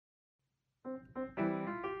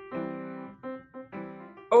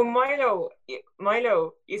Oh,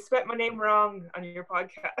 Milo, you spelled my name wrong on your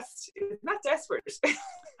podcast. It's not desperate.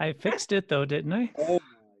 I fixed it though, didn't I? Oh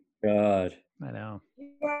my God. I know.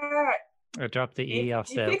 Yeah, I dropped the E off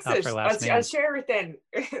you fix it. her last name. I'll share it then.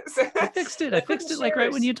 I fixed it. I fixed it like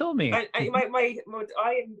right when you told me. I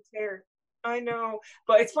am there. I know,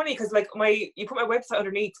 but it's funny because like you put my website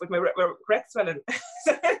underneath with my correct spelling.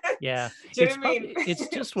 Yeah, do you know what I mean? It's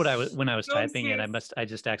just what I was when I was typing it. I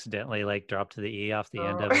just accidentally like dropped the E off the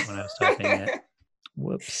end of it when I was typing it.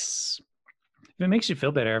 Whoops. If it makes you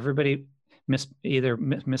feel better, everybody either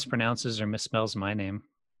mispronounces or misspells my name.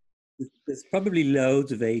 There's probably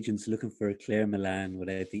loads of agents looking for Claire Milan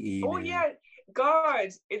without the E. Oh yeah, God!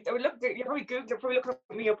 You're probably looking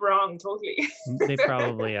me up wrong. Totally. They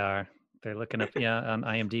probably are. They're looking up on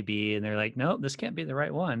IMDb and they're like, no, this can't be the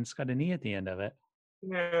right one. It's got an E at the end of it.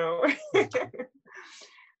 No.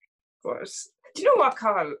 But do you know what,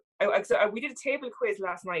 Carl? We did a table quiz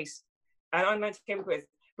last night, an online table quiz.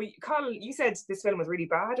 But Carl, you said this film was really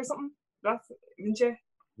bad or something, didn't you?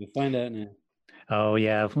 We'll find out now. Oh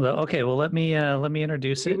yeah. Well, okay. Well, let me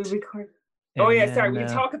introduce it. Sorry. We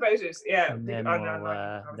talk about it. Yeah. And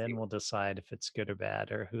then we'll decide if it's good or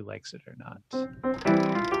bad or who likes it or not.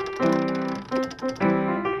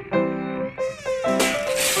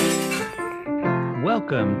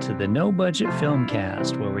 Welcome to the No Budget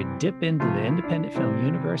Filmcast, where we dip into the independent film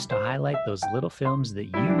universe to highlight those little films that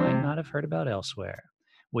you might not have heard about elsewhere.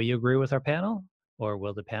 Will you agree with our panel, or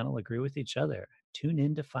will the panel agree with each other? Tune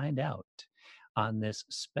in to find out on this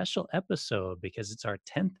special episode, because it's our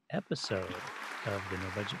 10th episode of the No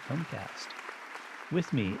Budget Filmcast.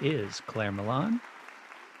 With me is Claire Milan.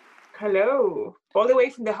 Hello. All the way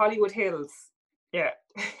from the Hollywood Hills. Yeah.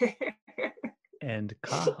 And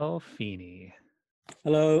Kaho Feeney.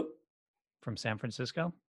 Hello. From San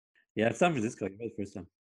Francisco? Yeah, San Francisco. You're the first time.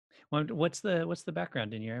 Well, what's the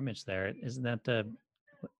background in your image there? Isn't that the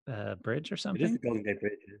bridge or something? It is the Golden Gate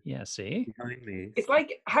Bridge. Yeah, see? Behind me. It's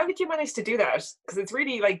like, how did you manage to do that? Because it's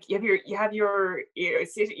really like you have your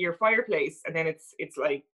fireplace, and then it's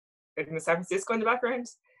like in San Francisco in the background.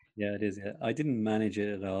 Yeah, it is. Yeah, I didn't manage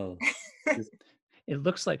it at all. It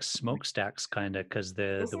looks like smokestacks, kind of, because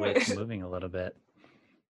the way it's moving a little bit.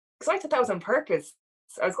 Because I thought that was on purpose.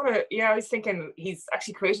 I was thinking he's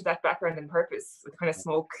actually created that background on purpose with kind of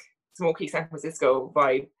smoky San Francisco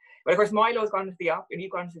vibe. But of course, Milo's gone to the office, and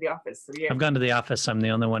you've gone to the office. So yeah. I've gone to the office. I'm the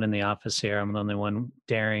only one in the office here. I'm the only one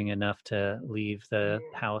daring enough to leave the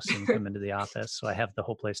house and come into the office. So I have the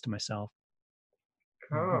whole place to myself.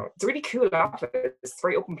 Oh, it's a really cool office. It's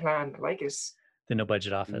very open plan. I like it. The No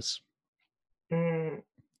Budget office.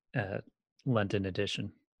 London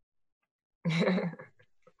edition.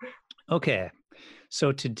 Okay.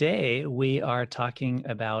 So today we are talking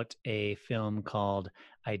about a film called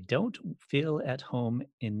I Don't Feel at Home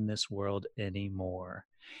in This World Anymore.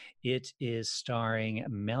 It is starring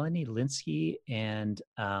Melanie Lynskey and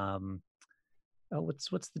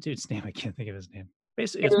what's the dude's name? I can't think of his name.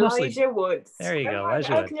 Basically, it's Elijah Woods. There you go, Elijah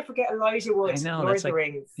How Woods. can you forget Elijah Woods? I know, Lord that's of the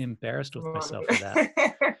like Rings. Embarrassed with myself for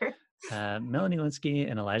that. Melanie Lynskey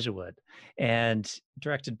and Elijah Wood, and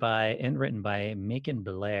directed by and written by Macon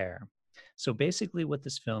Blair. So basically what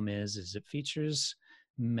this film is it features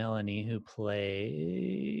Melanie, who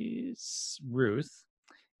plays Ruth,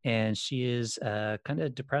 and she is a kind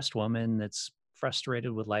of depressed woman that's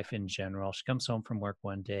frustrated with life in general. She comes home from work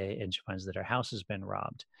one day and she finds that her house has been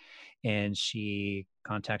robbed, and she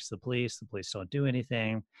contacts the police. The police don't do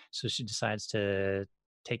anything, so she decides to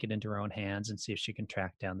take it into her own hands and see if she can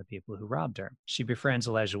track down the people who robbed her. She befriends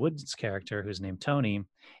Elijah Wood's character, who's named Tony,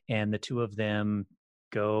 and the two of them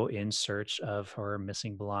go in search of her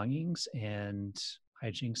missing belongings, and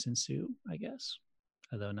hijinks ensue, I guess.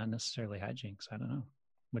 Although not necessarily hijinks. I don't know.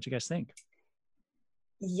 What do you guys think?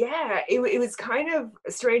 Yeah, it was kind of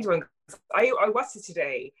a strange one. I watched it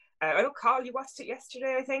today. I know, Carl, you watched it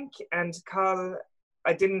yesterday, I think. And Carl,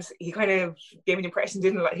 he kind of gave me the impression he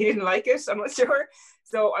didn't like it. I'm not sure.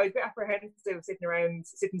 So I was a bit apprehensive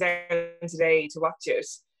sitting down today to watch it.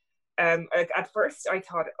 At first I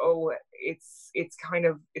thought, it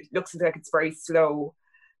looks like it's very slow.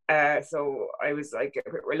 So I was like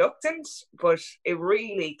a bit reluctant, but it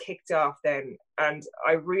really kicked off then, and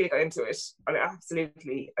I really got into it. I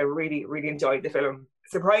really, really enjoyed the film,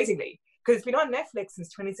 surprisingly, because it's been on Netflix since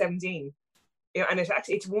 2017. And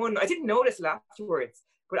it's won, I didn't notice afterwards,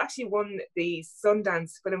 but actually won the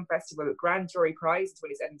Sundance Film Festival Grand Jury Prize in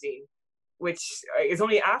 2017, which is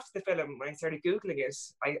only after the film, when I started Googling it,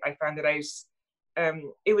 I found it out. At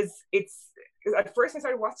first when I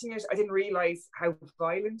started watching it, I didn't realize how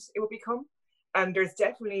violent it would become. and there's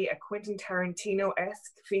definitely a Quentin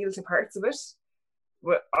Tarantino-esque feel to parts of it.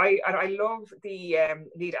 But I love the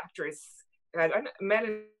lead actress,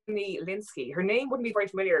 Melanie Linsky. Her name wouldn't be very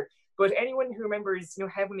familiar, but anyone who remembers,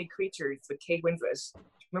 Heavenly Creatures with Kate Winslet,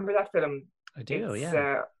 remember that film? I do, It's,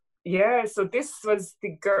 yeah. yeah, so this was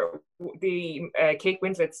the girl, the Kate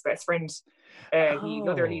Winslet's best friend, the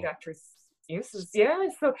other lead actress. Yes, yeah.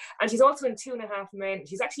 So, and she's also in Two and a Half Men.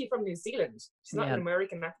 She's actually from New Zealand. She's not Yeah. an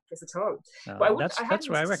American actress at all. But That's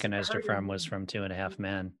where I recognized her from, was from Two and a Half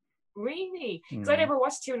Men. Really? Because I never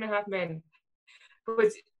watched Two and a Half Men,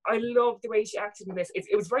 but I love the way she acted in this.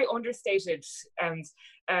 It was very understated, and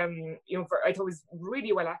I thought it was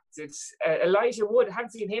really well acted. Elijah Wood, I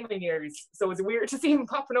haven't seen him in years, so it's weird to see him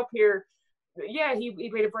popping up here. Yeah, he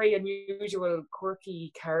played a very unusual,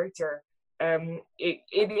 quirky character.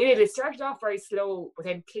 It started off very slow, but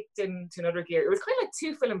then kicked into another gear. It was kind of like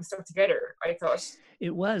two films stuck together, I thought.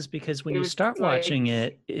 It was, because when you start watching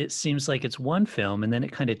it, it seems like it's one film, and then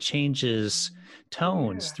it kind of changes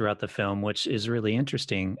tones throughout the film, which is really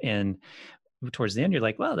interesting. And towards the end, you're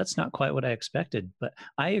like, wow, that's not quite what I expected. But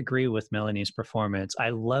I agree with Melanie's performance. I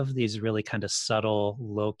love these really kind of subtle,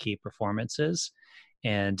 low-key performances.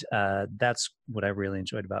 And that's what I really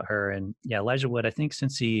enjoyed about her. And yeah, Elijah Wood, I think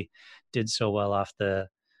since he did so well off the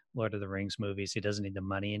Lord of the Rings movies, he doesn't need the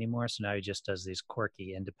money anymore. So now he just does these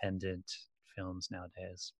quirky, independent films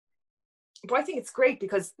nowadays. But I think it's great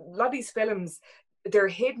because a lot of these films, they're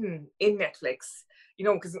hidden in Netflix,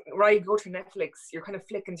 because when you go to Netflix, you're kind of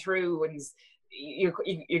flicking through, and you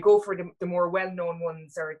go for the more well-known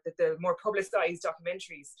ones, or the more publicized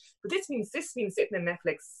documentaries. But this means sitting in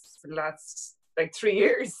Netflix for the last 3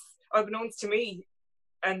 years, unbeknownst to me,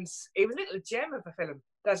 and it was a little gem of a film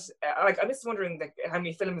that I'm just wondering how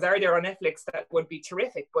many films are there on Netflix that would be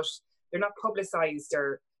terrific, but they're not publicized,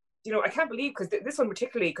 or I can't believe, because this one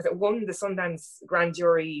particularly, because it won the Sundance Grand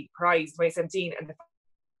Jury Prize 2017, and the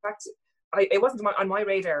fact it wasn't on my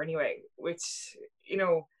radar anyway, which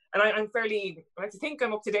and I'm fairly, I like to think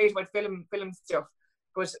I'm up to date about film stuff,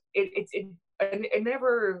 but it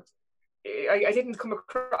never, I didn't come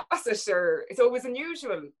across it, or so it was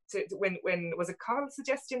unusual to when was it Carl's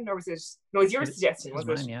suggestion, or was it your suggestion? Was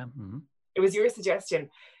mine, yeah. Mm-hmm. It was your suggestion,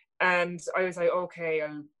 and I was like, okay,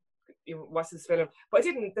 I'll watch this film. But I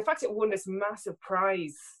didn't. The fact it won this massive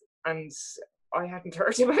prize, and I hadn't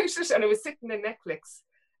heard about it, and it was sitting in Netflix,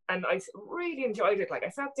 and I really enjoyed it. Like, I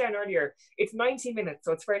sat down earlier. It's 90 minutes,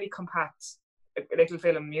 so it's fairly compact, a little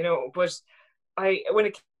film, But when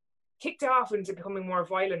it kicked off into becoming more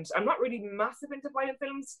violent, I'm not really massive into violent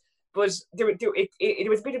films, but it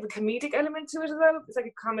was a bit of a comedic element to it as well. It's like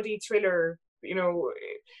a comedy thriller,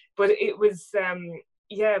 but it was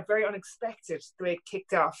very unexpected the way it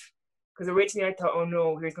kicked off. Because originally I thought, oh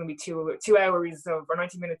no, here's going to be 2 hours or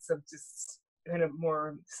 90 minutes of just kind of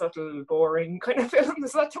more subtle, boring kind of film.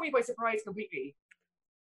 So that took me by surprise completely.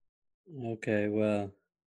 Okay, well,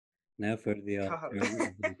 now for the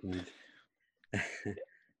alternative viewpoint.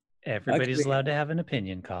 Everybody's allowed to have an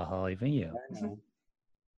opinion, Cathal, even you.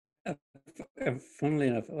 Funnily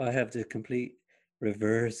enough, I have the complete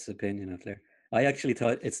reverse opinion of Claire. I actually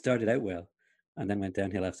thought it started out well, and then went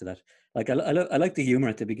downhill after that. Like, I like the humor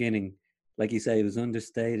at the beginning. Like you say, it was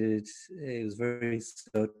understated. It was very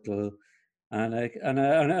subtle, and I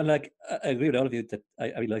agree with all of you that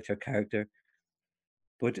I really liked her character.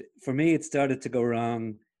 But for me, it started to go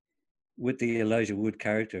wrong with the Elijah Wood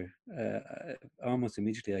character. Almost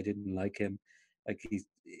immediately, I didn't like him. Like,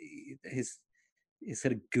 his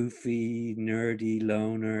sort of goofy, nerdy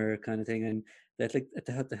loner kind of thing, and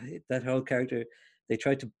that whole character, they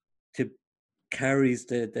tried to carries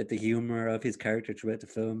the humor of his character throughout the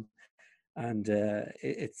film, and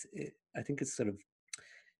I think it's sort of,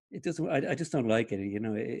 it doesn't. I just don't like it.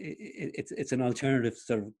 It's an alternative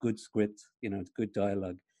sort of good script. Good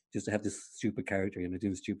dialogue, just to have this stupid character,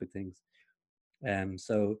 doing stupid things.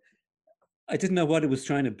 So I didn't know what it was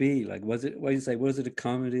trying to be. Like, was it? What do you say? Was it a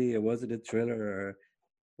comedy, or was it a thriller, or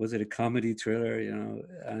was it a comedy thriller?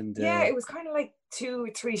 And yeah, it was kind of like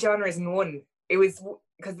 2-3 genres in one. It was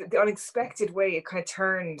because the unexpected way it kind of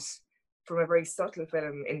turned from a very subtle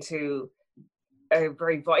film into a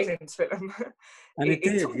very violent film. And it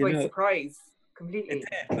did, took me by surprise completely. It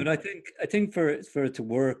did, but I think for it to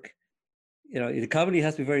work, the comedy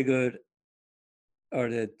has to be very good, or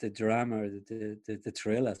the drama, or the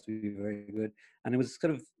thrill has to be very good, and it was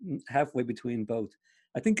kind of halfway between both.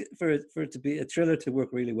 I think for it to be a thriller to work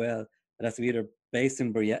really well, it has to be either based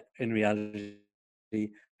in reality,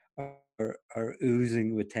 or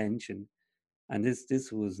oozing with tension, and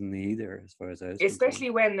this was neither, as far as I was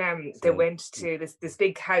especially concerned. when they went to this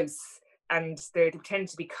big house, and they pretended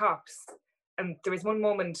to be cops, And there was one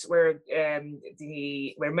moment where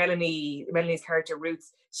Melanie's character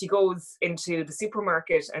Ruth, she goes into the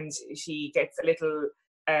supermarket and she gets a little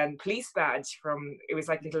police badge it was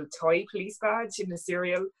like a little toy police badge in the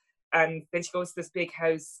cereal. And then she goes to this big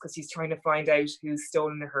house because she's trying to find out who's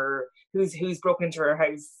broken into her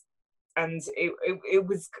house. And it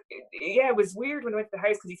was weird when I went to the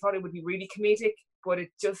house because he thought it would be really comedic, but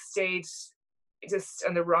it just stayed just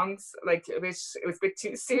on the wrong, like it was a bit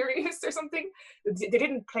too serious or something. They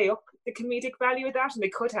didn't play up the comedic value of that, and they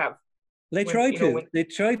could have. They tried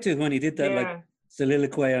to when he did that, like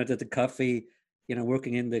soliloquy out at the coffee,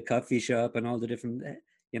 working in the coffee shop and all the different,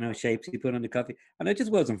 shapes he put on the coffee, and it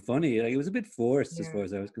just wasn't funny. Like, it was a bit forced as far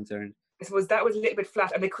as I was concerned. I suppose that was a little bit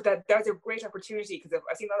flat, and that was a great opportunity because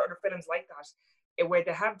I've seen a lot of other films like that where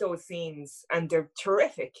they have those scenes and they're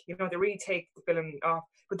terrific. They really take the film off.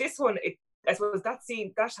 But this one, I suppose that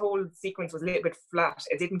whole sequence was a little bit flat.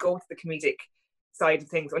 It didn't go to the comedic side of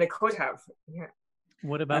things, and it could have. Yeah.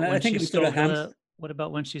 What about when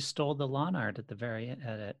she stole the lawn art at the very end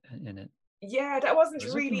in it? Yeah, that wasn't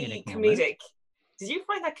really comedic. Did you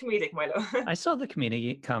find that comedic, Milo? I saw the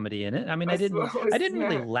comedy in it. I mean, I didn't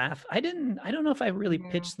really laugh. I don't know if I really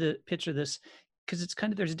picture this, because it's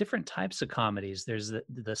kind of, there's different types of comedies. There's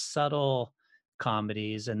the subtle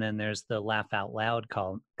comedies, and then there's the laugh out loud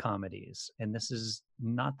comedies. And this is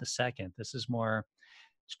not the second. This is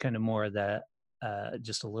kind of more the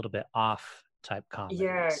just a little bit off type comedies.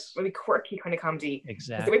 Yeah, maybe quirky kind of comedy.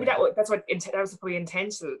 Exactly. So maybe that was probably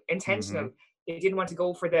intentional. Mm-hmm. They didn't want to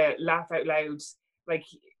go for the laugh out loud. Like,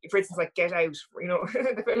 for instance, like Get Out,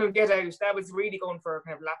 the film Get Out, that was really going for a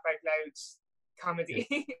kind of laugh out loud comedy,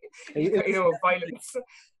 violence.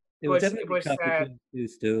 It was definitely two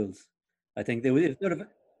stools. I think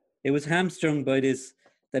it was hamstrung by this,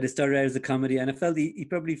 that it started out as a comedy, and I felt he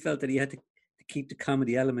probably felt that he had to keep the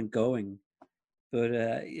comedy element going, but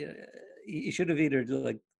he should have either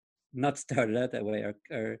like not started out that way,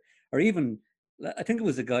 or even, I think it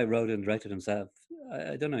was the guy who wrote it and directed himself.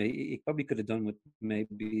 I don't know. He probably could have done with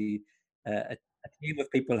maybe a team of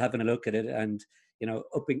people having a look at it and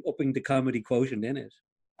upping the comedy quotient in it.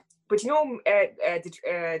 But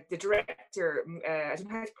the director, I don't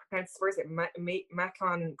know how to pronounce his first name,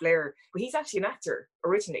 Macon Blair, but he's actually an actor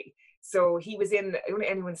originally. So he was in, I don't know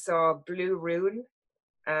if anyone saw Blue Ruin,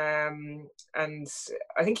 and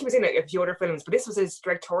I think he was in a few other films, but this was his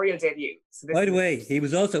directorial debut. So by the way, he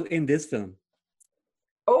was also in this film.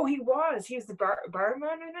 Oh, he was the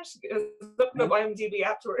barman in it? Looking up IMDb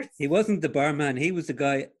afterwards. He wasn't the barman. He was the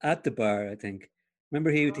guy at the bar, I think.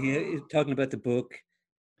 Remember he was talking about the book.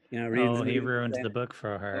 He ruined the book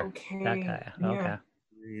for her. Okay. That guy. Yeah. Okay.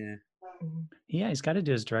 Yeah. Yeah, he's got to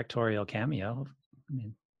do his directorial cameo.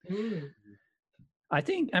 I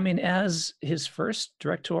think, as his first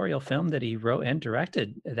directorial film that he wrote and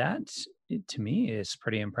directed, that to me is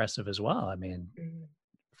pretty impressive as well.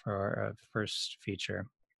 For a first feature.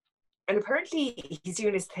 And apparently he's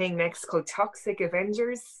doing his thing next called Toxic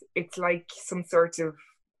Avengers. It's like some sort of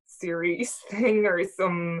series thing or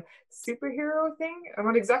some superhero thing. I'm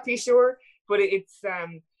not exactly sure, but it's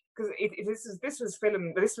because this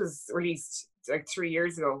was released like 3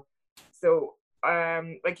 years ago. So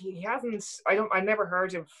he hasn't. I never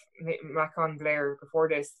heard of Macon Blair before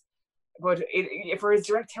this, but for his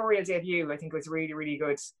directorial debut, I think it was really, really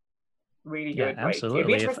good. Really good. Yeah, absolutely. It'd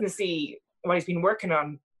be interesting to see what he's been working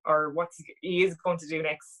on or what he is going to do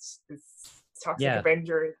next. This Toxic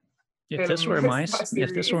Avenger. If this were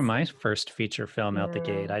my first feature film out the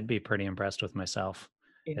gate, I'd be pretty impressed with myself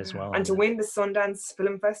as well. And to win the Sundance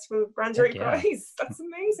Film Festival Grand Jury Prize, that's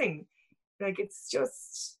amazing. Like, it's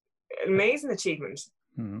just an amazing achievement.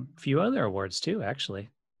 A few other awards too, actually.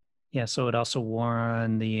 Yeah, so it also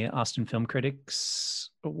won the Austin Film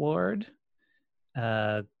Critics Award,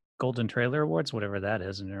 Golden Trailer Awards, whatever that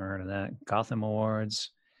is, I've never heard of that. Gotham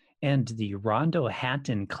Awards, and the Rondo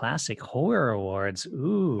Hatton Classic Horror Awards.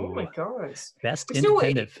 Ooh! Oh my God! Best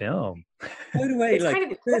independent film. By the way, at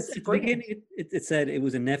the beginning, it said it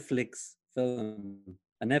was a Netflix film.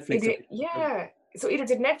 So either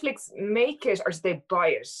did Netflix make it or did they buy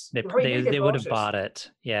it? They would have bought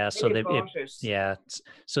it. Yeah. So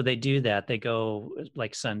so they do that. They go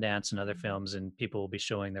like Sundance and other films, and people will be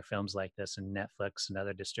showing their films like this, and Netflix and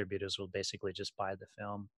other distributors will basically just buy the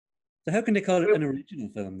film. So how can they call it an original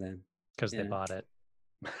film then? Because they bought it.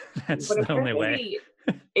 That's the only way.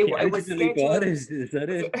 It was bought it. Is that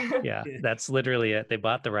it? Yeah, that's literally it. They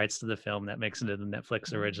bought the rights to the film. That makes it a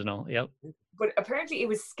Netflix original. Yep. But apparently it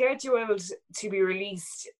was scheduled to be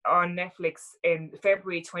released on Netflix in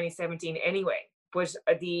February 2017 anyway. But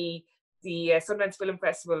the the Sundance Film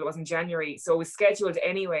Festival was in January, so it was scheduled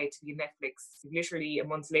anyway to be Netflix literally a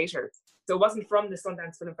month later. So it wasn't from the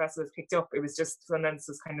Sundance Film Festival it was picked up. It was just Sundance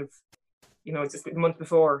was kind of, just the month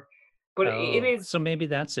before. But it is. So maybe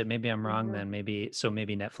that's it. Maybe I'm wrong then. Maybe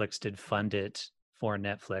Netflix did fund it for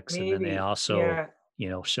Netflix, and then they also,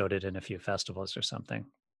 showed it in a few festivals or something.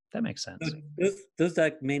 That makes sense. Does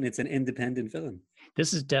that mean it's an independent film?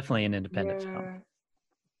 This is definitely an independent film.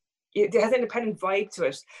 It has an independent vibe to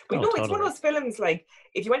it. But totally. It's one of those films, like,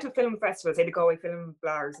 if you went to a film festival, say the Galway Film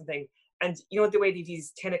Blah or something, and the way they do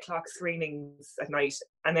these 10 o'clock screenings at night,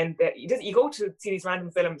 and then you go to see these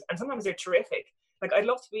random films, and sometimes they're terrific. Like, I'd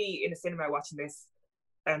love to be in a cinema watching this,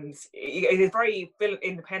 and it is very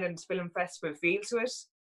independent film festival feel to it.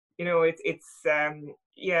 You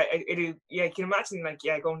can imagine, like,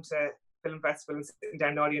 going to film festival and sitting down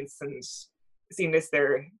in the audience and seeing this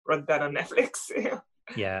there rather than on Netflix.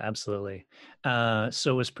 Yeah, absolutely.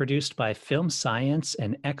 So it was produced by Film Science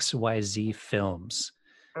and XYZ Films.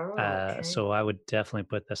 Okay. So I would definitely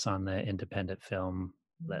put this on the independent film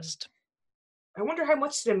list. I wonder how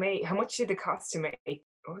much did it cost to make?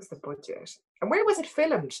 What was the budget? And where was it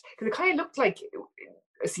filmed? Because it kind of looked like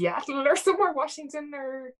Seattle or somewhere, Washington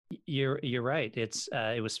or. You're right.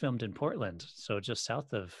 It was filmed in Portland, so just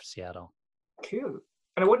south of Seattle. Cool.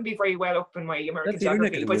 And I wouldn't be very well up in my American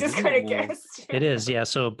geography, but just kind of guessed. It is, yeah.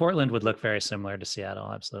 So Portland would look very similar to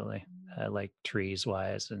Seattle, absolutely. Like trees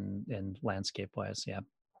wise and landscape wise, yeah.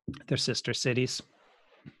 They're sister cities.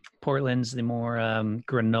 Portland's the more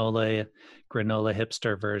granola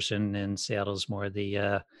hipster version, and Seattle's more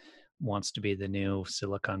the wants to be the new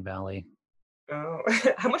Silicon Valley. Oh,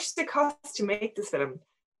 how much did it cost to make this film?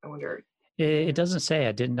 I wonder. It doesn't say.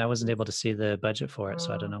 I wasn't able to see the budget for it,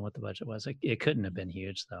 so I don't know what the budget was. It couldn't have been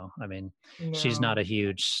huge, though. I mean, she's not a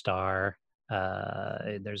huge star.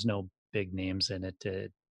 There's no big names in it.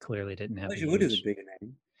 It clearly didn't have. Wood is a big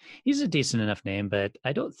name. He's a decent enough name, but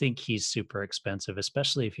I don't think he's super expensive,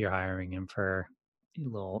 especially if you're hiring him for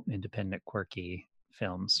little independent, quirky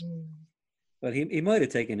films. Well, he might have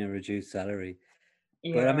taken a reduced salary.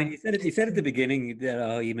 Yeah. But I mean, he said at the beginning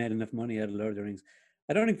that he made enough money out of Lord of the Rings.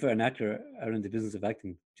 I don't think for an actor are in the business of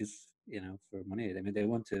acting just for money. I mean, they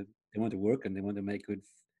want to work and they want to make good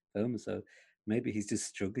films. So maybe he's just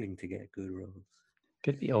struggling to get good roles.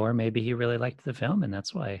 Could be, or maybe he really liked the film and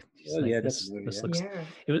that's why. This looks.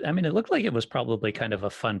 It looked like it was probably kind of a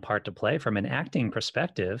fun part to play from an acting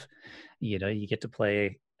perspective. You get to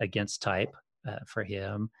play against type for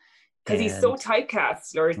him. Because he's so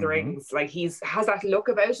typecast, Lord of the Rings. Like has that look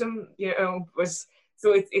about him, but.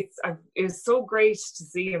 So it was so great to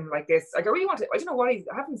see him like this. Like I don't know what I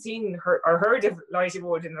haven't seen or heard of Elijah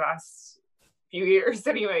Wood in the last few years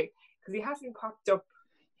anyway, because he hasn't popped up.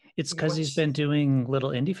 It's because he's been doing little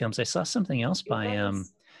indie films. I saw something else by him,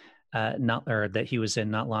 that he was in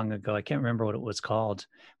not long ago. I can't remember what it was called,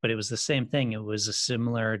 but it was the same thing. It was a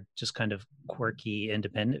similar, just kind of quirky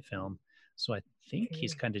independent film. So I think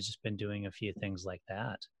he's kind of just been doing a few things like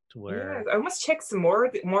that. Where I must check some more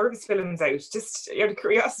of his films out, just out of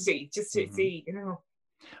curiosity, just to see, You'll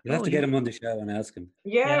have to get him on the show and ask him.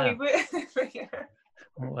 Yeah. We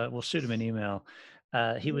will. We'll shoot him an email.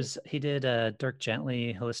 He did Dirk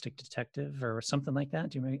Gently, Holistic Detective, or something like that.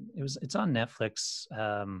 Do you remember? It's on Netflix.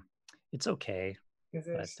 It's okay. Is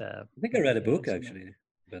it? But, I think I read a book actually.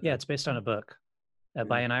 Yeah, it's based on a book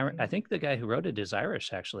by an Irish. I think the guy who wrote it is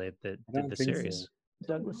Irish, actually. That did the series. So.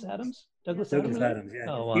 Douglas Adams? Douglas Adams, yeah.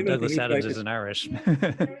 Oh, well, Douglas Adams is an Irish.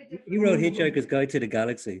 He wrote Hitchhiker's Guide to the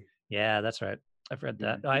Galaxy. Yeah, that's right. I've read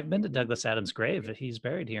that. I've been to Douglas Adams' grave. He's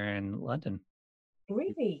buried here in London.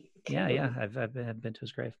 Really? Yeah. I've been to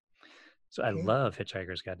his grave. So I love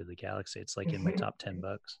Hitchhiker's Guide to the Galaxy. It's like in my top 10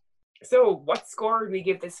 books. So what score do we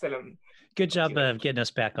give this film? Good job of getting us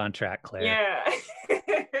back on track, Claire. Yeah.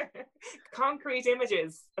 Concrete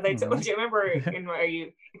images. As I told you, remember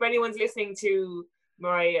if anyone's listening to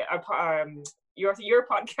my your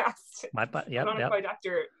podcast, Unqualified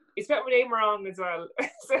Actor, you spelled my name wrong as well.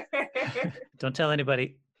 Don't tell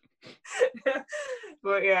anybody.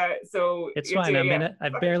 But yeah, so it's fine. I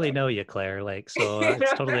barely know you, Claire. So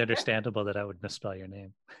it's totally understandable that I would misspell your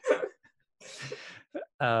name.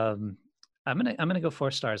 I'm gonna go 4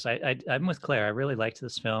 stars. I'm with Claire. I really liked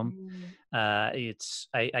this film.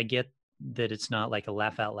 I get that it's not like a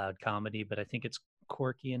laugh out loud comedy, but I think it's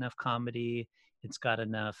quirky enough comedy. It's got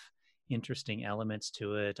enough interesting elements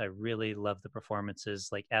to it. I really love the performances.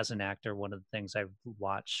 Like as an actor, one of the things I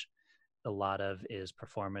watch a lot of is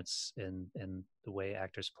performance in the way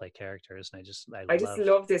actors play characters, and I just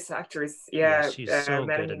love this actress. Yeah, she's so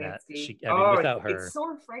good in that. Without her, it's so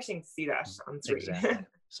refreshing to see that on screen. Exactly.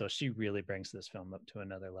 So she really brings this film up to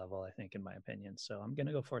another level, I think, in my opinion. So I'm going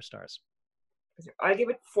to go 4 stars. I give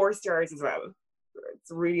it 4 stars as well.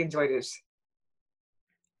 It's really enjoyed it.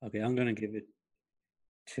 Okay, I'm going to give it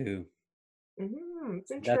 2.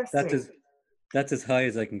 It's interesting. That's as high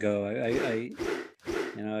as I can go.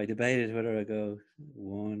 I debated whether I go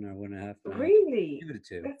 1 or 1.5. Really? Give it a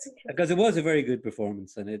 2. That's interesting. Because it was a very good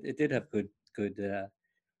performance, and it did have good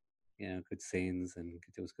good scenes, and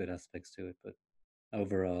there was good aspects to it. But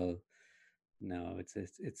overall, no, it's a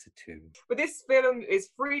 2. But this film is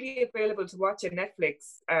freely available to watch on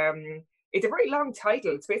Netflix. It's a very long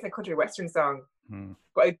title. It's based on a country western song.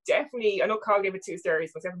 But I know Carl gave it 2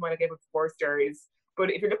 stars, but everyone I gave it 4 stars. But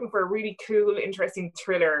if you're looking for a really cool, interesting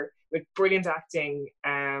thriller with brilliant acting,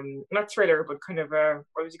 not thriller, but kind of a,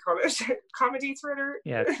 what would you call it? Comedy thriller?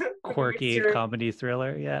 Yeah, quirky comedy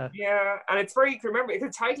thriller, yeah. Yeah, and it's very, remember, the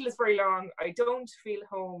title is very long. I Don't Feel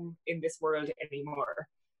Home in This World Anymore,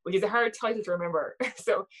 which is a hard title to remember.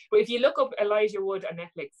 So, but if you look up Elijah Wood on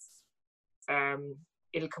Netflix,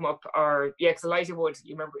 it'll come up. Or, yeah, because Elijah Wood,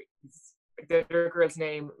 you remember the other girl's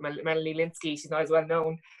name, Melanie Linsky, she's not as well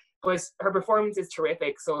known. But her performance is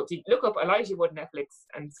terrific. So if you look up Elijah Wood Netflix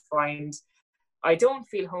and find I Don't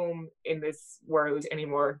Feel Home in This World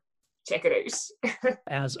Anymore, check it out.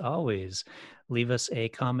 As always, leave us a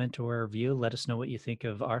comment or a review. Let us know what you think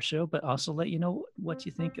of our show, but also let you know what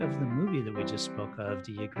you think of the movie that we just spoke of.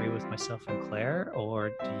 Do you agree with myself and Claire, or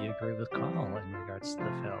do you agree with Carl in regards to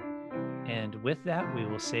the film? And with that, we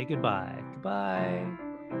will say goodbye. Goodbye.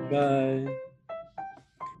 Bye.